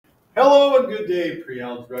Hello and good day,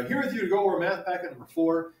 pre-algebra. Here with you to go over math packet number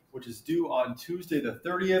 4, which is due on Tuesday the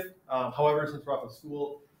 30th. However, since we're off of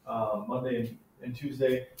school Monday and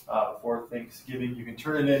Tuesday before Thanksgiving, you can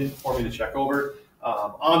turn it in for me to check over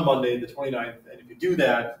on Monday the 29th. And if you do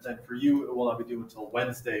that, then for you, it will not be due until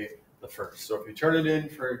Wednesday the 1st. So if you turn it in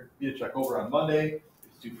for me to check over on Monday,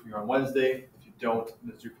 it's due for you on Wednesday. If you don't,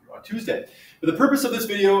 it's due for you on Tuesday. But the purpose of this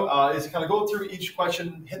video is to kind of go through each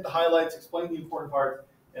question, hit the highlights, explain the important parts.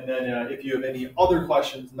 And then if you have any other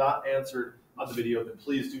questions not answered on the video, then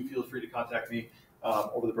please do feel free to contact me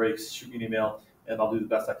over the breaks, shoot me an email, and I'll do the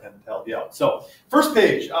best I can to help you out. So first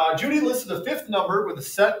page, Judy listed a fifth number with a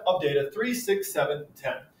set of data 3, 6, 7,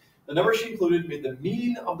 10. The number she included made the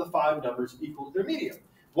mean of the 5 numbers equal to their median.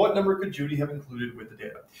 What number could Judy have included with the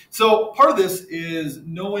data? So part of this is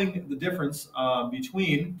knowing the difference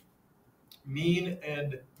between mean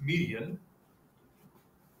and median.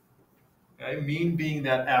 Okay, mean being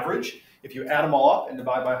that average. If you add them all up and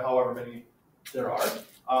divide by however many there are,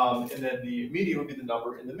 and then the median would be the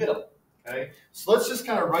number in the middle. Okay, so let's just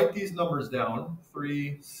kind of write these numbers down: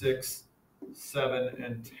 3, 6, 7,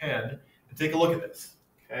 and 10, and take a look at this.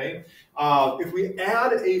 Okay, if we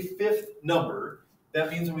add a fifth number, that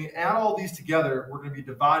means when we add all these together, we're going to be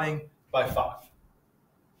dividing by 5.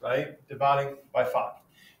 Right, dividing by 5.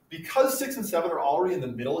 Because 6 and 7 are already in the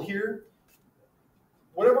middle here,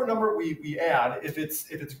 whatever number we add, if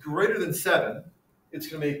it's greater than 7, it's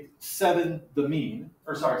going to make 7 the mean,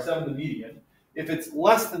 or sorry, 7 the median. If it's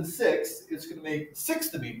less than 6, it's going to make 6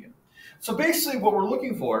 the median. So basically what we're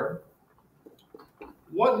looking for,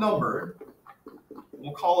 what number,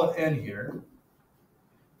 we'll call it n here,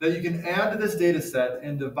 that you can add to this data set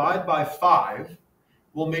and divide by 5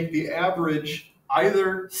 will make the average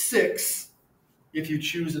either 6, if you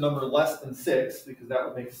choose a number less than 6, because that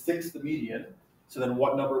would make 6 the median. So then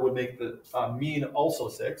what number would make the mean also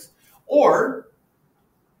 6? Or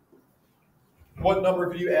what number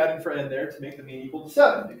could you add in for n there to make the mean equal to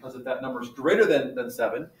 7? Because if that number is greater than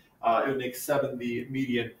 7, it would make 7 the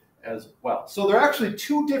median as well. So there are actually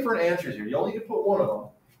 2 different answers here. You only can put one of them.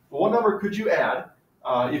 But what number could you add?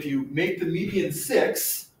 If you make the median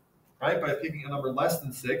 6, right, by picking a number less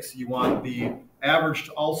than 6, you want the average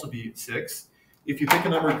to also be 6. If you pick a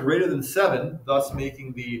number greater than 7, thus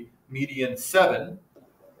making the median 7,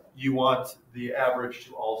 you want the average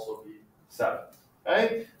to also be 7.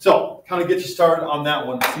 Okay? So kind of get you started on that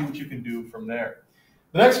one, see what you can do from there.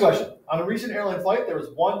 The next question. On a recent airline flight, there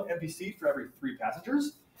was 1 empty seat for every 3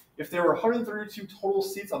 passengers. If there were 132 total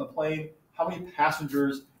seats on the plane, how many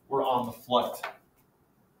passengers were on the flight?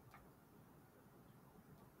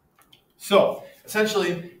 So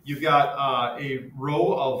essentially, you've got a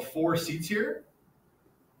row of 4 seats here.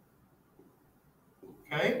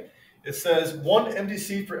 Okay? It says 1 empty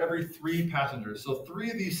seat for every 3 passengers. So 3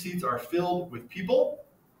 of these seats are filled with people,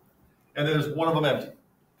 and there's 1 of them empty.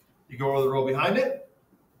 You go over the row behind it,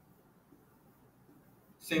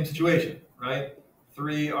 same situation, right?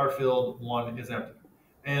 3 are filled, 1 is empty,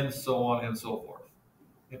 and so on and so forth.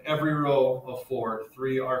 In every row of 4,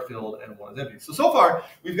 3 are filled and 1 is empty. So far,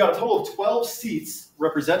 we've got a total of 12 seats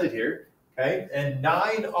represented here, okay? And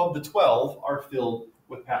 9 of the 12 are filled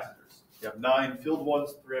with passengers. You have 9 filled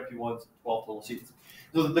ones, 3 empty ones, 12 total seats.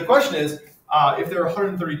 So the question is, if there are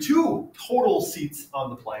 132 total seats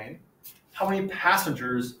on the plane, how many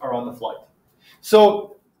passengers are on the flight?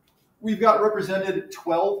 So we've got represented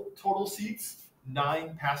 12 total seats,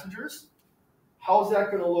 9 passengers. How's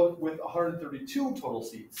that going to look with 132 total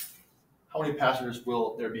seats? How many passengers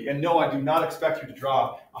will there be? And no, I do not expect you to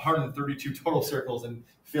draw 132 total circles and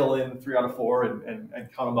fill in 3 out of 4 and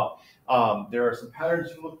count them up. There are some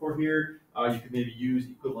patterns to look for here. You can maybe use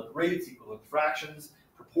equivalent rates, equivalent fractions,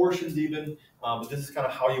 proportions even. But this is kind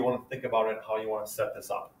of how you want to think about it and how you want to set this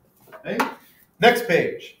up. Okay? Next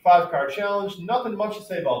page, 5-card challenge. Nothing much to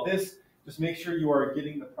say about this. Just make sure you are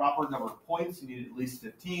getting the proper number of points. You need at least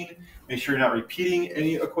 15. Make sure you're not repeating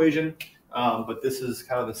any equation. But this is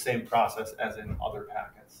kind of the same process as in other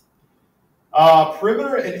packets.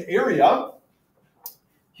 Perimeter and area.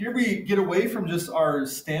 Here we get away from just our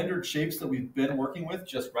standard shapes that we've been working with,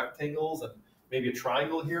 just rectangles and maybe a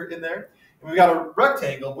triangle here in there. And we've got a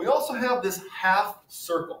rectangle. We also have this half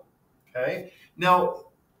circle. Okay. Now,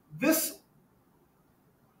 this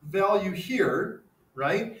value here,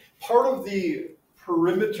 right, part of the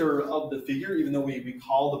perimeter of the figure, even though we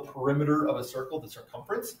call the perimeter of a circle the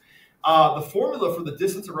circumference, the formula for the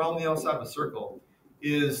distance around the outside of a circle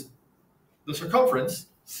is the circumference,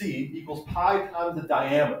 c, equals pi times the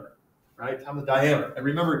diameter, right? Times the diameter. And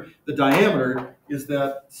remember, the diameter is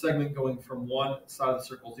that segment going from one side of the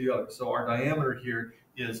circle to the other. So our diameter here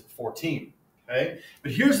is 14, Okay,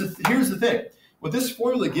 but here's the thing. What this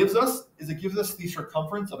formula gives us is it gives us the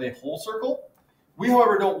circumference of a whole circle. We,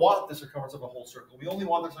 however, don't want the circumference of a whole circle. We only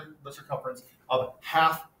want the circumference of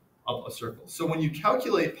half of a circle. So when you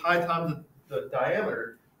calculate pi times the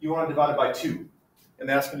diameter, you want to divide it by 2. And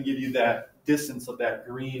that's going to give you that distance of that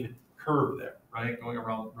green curve there, right, going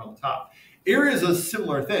around the top. Area is a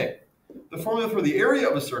similar thing. The formula for the area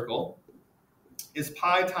of a circle is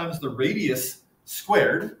pi times the radius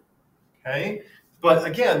squared, okay? But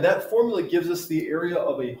again, that formula gives us the area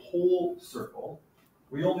of a whole circle.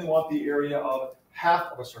 We only want the area of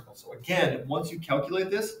half of a circle. So again, once you calculate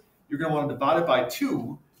this, you're going to want to divide it by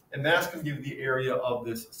 2, and that's going to give you the area of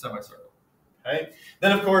this semicircle. Okay.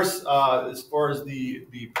 Then, of course, as far as the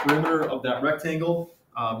perimeter of that rectangle,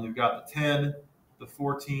 you've got the 10, the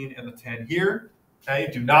 14, and the 10 here.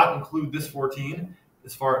 Okay. Do not include this 14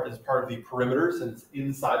 as part of the perimeter, since it's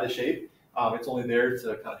inside the shape. It's only there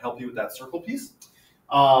to kind of help you with that circle piece.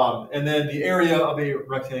 And then the area of a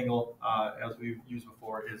rectangle, as we've used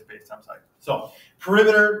before, is base times height. So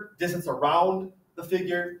perimeter, distance around the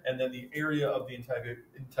figure, and then the area of the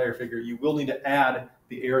entire figure. You will need to add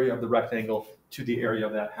the area of the rectangle to the area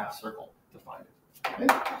of that half circle to find it.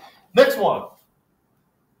 Okay. Next one,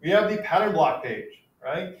 we have the pattern block page,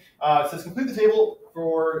 right? It says complete the table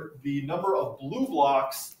for the number of blue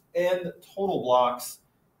blocks and total blocks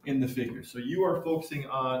in the figure. So you are focusing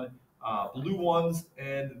on blue ones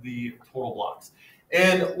and the total blocks.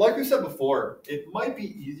 And like we said before, it might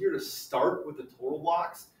be easier to start with the total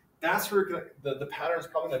blocks. That's where the pattern is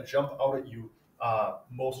probably going to jump out at you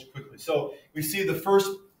most quickly. So we see the first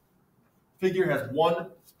figure has 1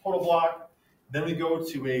 total block. Then we go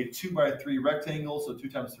to a 2 by 3 rectangle, so 2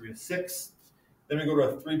 times 3 is 6. Then we go to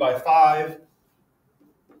a 3 by 5,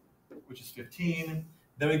 which is 15.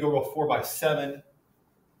 Then we go to a 4 by 7,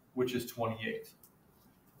 which is 28.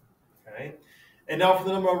 Okay. And now for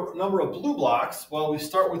the number of blue blocks, well, we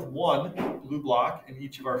start with 1 blue block in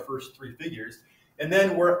each of our first 3 figures. And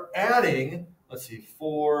then we're adding, let's see,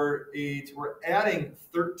 4, 8, we're adding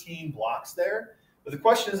 13 blocks there. But the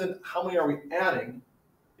question isn't how many are we adding,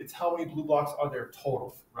 it's how many blue blocks are there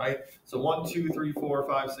total, right? So 1, 2, 3, 4,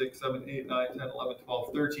 5, 6, 7, 8, 9, 10, 11,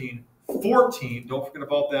 12, 13, 14. Don't forget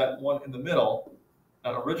about that one in the middle,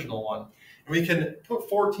 that original one. And we can put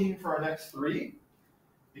 14 for our next 3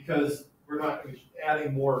 because we're not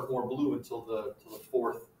adding more blue until the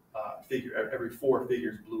 4th figure. Every 4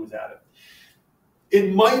 figures, blue is added.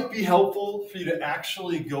 It might be helpful for you to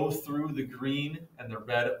actually go through the green and the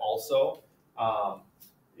red also.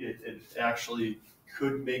 It actually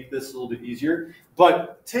could make this a little bit easier.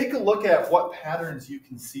 But take a look at what patterns you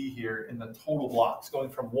can see here in the total blocks, going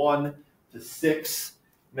from 1 to 6.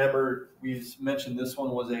 Remember, we mentioned this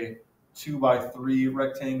one was a 2 by 3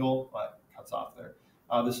 rectangle. Well, it cuts off there.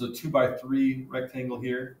 This is a 2 by 3 rectangle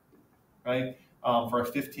here, right? For our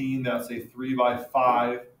 15, that's a 3 by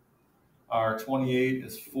 5. Our 28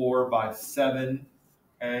 is 4 by 7.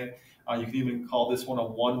 Okay. You can even call this one a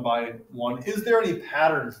 1 by 1. Is there any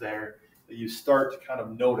patterns there that you start to kind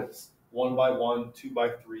of notice? 1 by 1, 2 by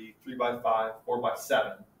 3, 3 by 5, 4 by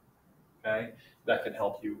 7. Okay. That can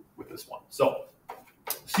help you with this one. So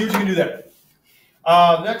see what you can do there.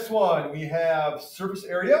 Next one, we have surface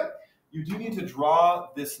area. You do need to draw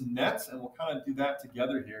this net, and we'll kind of do that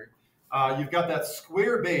together here. You've got that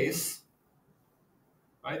square base,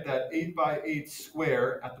 right? That 8 by 8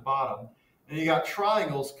 square at the bottom. And you got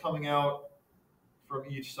triangles coming out from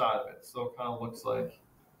each side of it. So it kind of looks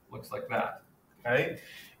like that. Okay.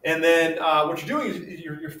 And then what you're doing is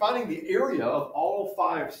you're finding the area of all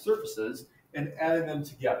 5 surfaces and adding them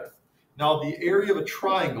together. Now the area of a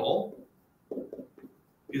triangle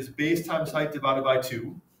is base times height divided by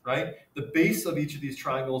 2, right? The base of each of these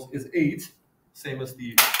triangles is 8, same as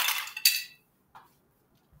the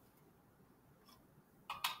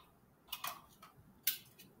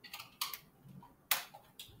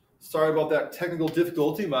Sorry about that technical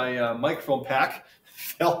difficulty. My microphone pack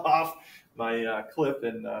fell off my clip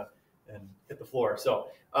and hit the floor. So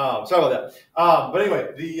sorry about that. But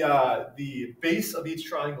anyway, the base of each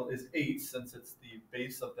triangle is 8, since it's the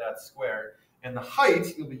base of that square. And the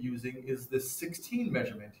height you'll be using is this 16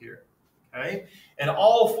 measurement here. Okay? And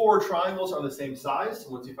all 4 triangles are the same size.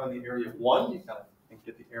 So once you find the area of 1, you kind of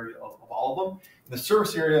get the area of all of them. And the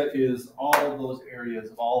surface area is all of those areas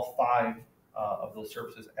of all 5 of those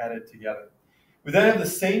surfaces added together. We then have the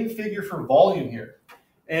same figure for volume here.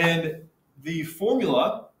 And the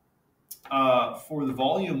formula for the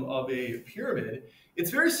volume of a pyramid,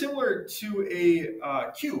 it's very similar to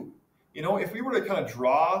a cube. You know, if we were to kind of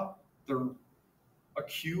draw a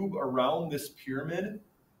cube around this pyramid,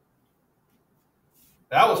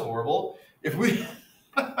 that was horrible. If we,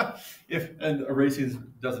 and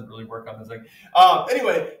erasing doesn't really work on this thing.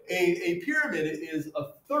 Anyway, a pyramid is a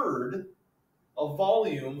third of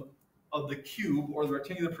volume of the cube or the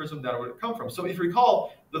rectangular prism that it would come from. So if you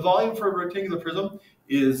recall, the volume for a rectangular prism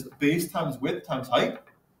is base times width times height.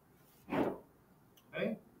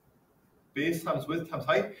 Okay? Base times width times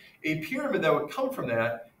height. A pyramid that would come from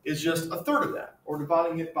that is just a third of that, or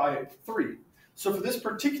dividing it by 3. So for this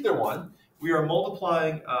particular one, we are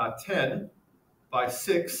multiplying 10 by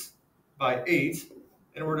 6 by 8,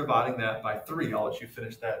 and we're dividing that by 3. I'll let you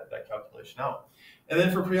finish that calculation out. And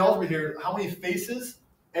then for pre-algebra here, how many faces,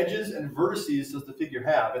 edges, and vertices does the figure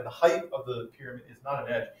have? And the height of the pyramid is not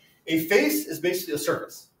an edge. A face is basically a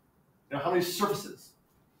surface. Now, how many surfaces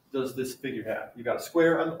does this figure have? You've got a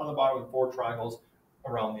square on the bottom and 4 triangles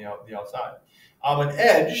around the outside. An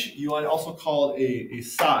edge, you might also call it a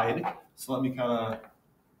side. So let me kind of,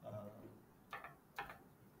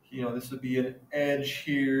 this would be an edge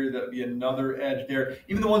here. That would be another edge there.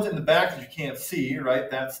 Even the ones in the back that you can't see, right?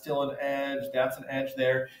 That's still an edge. That's an edge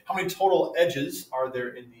there. How many total edges are there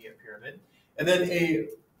in the pyramid? And then a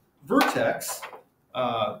vertex,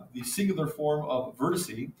 the singular form of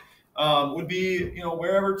vertice, would be,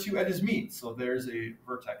 wherever 2 edges meet. So there's a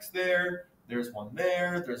vertex there. There's one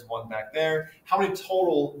there. There's one back there. How many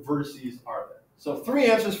total vertices are there? So 3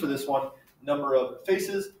 answers for this one: number of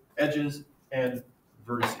faces, edges, and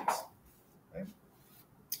vertices. Okay.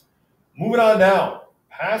 Moving on down,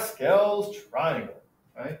 Pascal's triangle.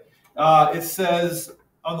 Right? It says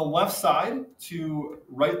on the left side to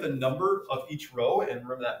write the number of each row, and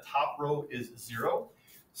remember that top row is 0.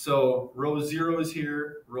 So row 0 is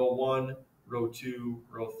here, row 1, row 2,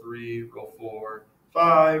 row 3, row 4,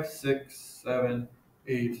 5, 6, 7,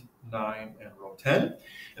 8, 9, and row 10. And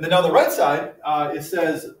then down the right side, it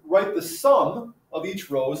says write the sum of each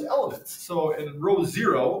row's elements. So in row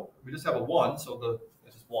 0, we just have a 1, so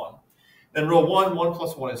this is 1. Then row 1, 1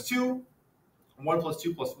 plus 1 is 2. 1 plus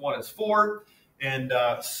 2 plus 1 is 4, and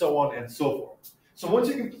so on and so forth. So once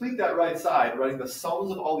you complete that right side, writing the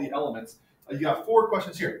sums of all the elements, you got 4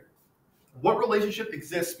 questions here. What relationship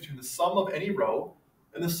exists between the sum of any row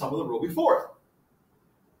and the sum of the row before it?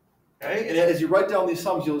 Okay, and as you write down these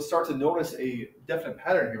sums, you'll start to notice a definite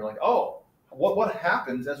pattern here. Like, oh, what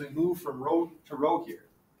happens as we move from row to row here?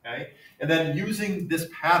 Okay, and then using this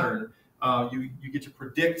pattern, you get to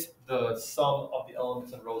predict the sum of the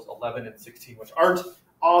elements in rows 11 and 16, which aren't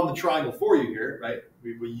on the triangle for you here, right?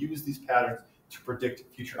 We use these patterns to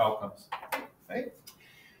predict future outcomes. Okay.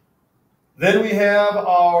 Then we have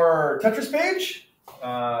our Tetris page.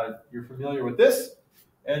 You're familiar with this.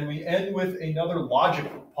 And we end with another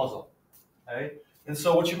logic puzzle. Okay? And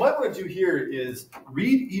so what you might want to do here is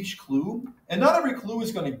read each clue. And not every clue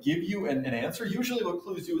is going to give you an answer. Usually what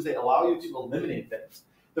clues do is they allow you to eliminate things.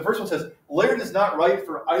 The first one says, Larry does not write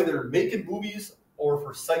for either making movies or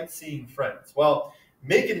for sightseeing friends. Well,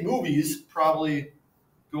 making movies probably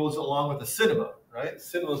goes along with the cinema, right?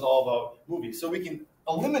 Cinema is all about movies. So we can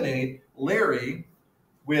eliminate Larry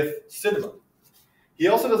with cinema. He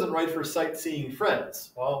also doesn't write for sightseeing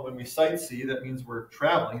friends. Well, when we sightsee, that means we're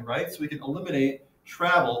traveling, right? So we can eliminate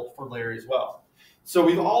travel for Larry as well. So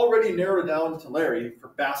we've already narrowed it down to Larry for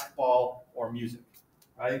basketball or music,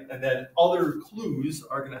 right? And then other clues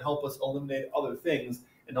are going to help us eliminate other things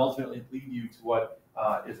and ultimately lead you to what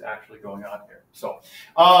is actually going on here. So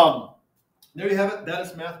there you have it. That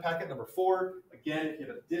is math packet number 4. Again, if you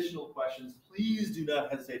have additional questions, please do not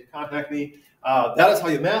hesitate to contact me. That is how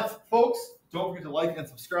you math, folks. Don't forget to like and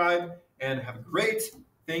subscribe, and have a great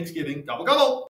Thanksgiving. Gobble, gobble.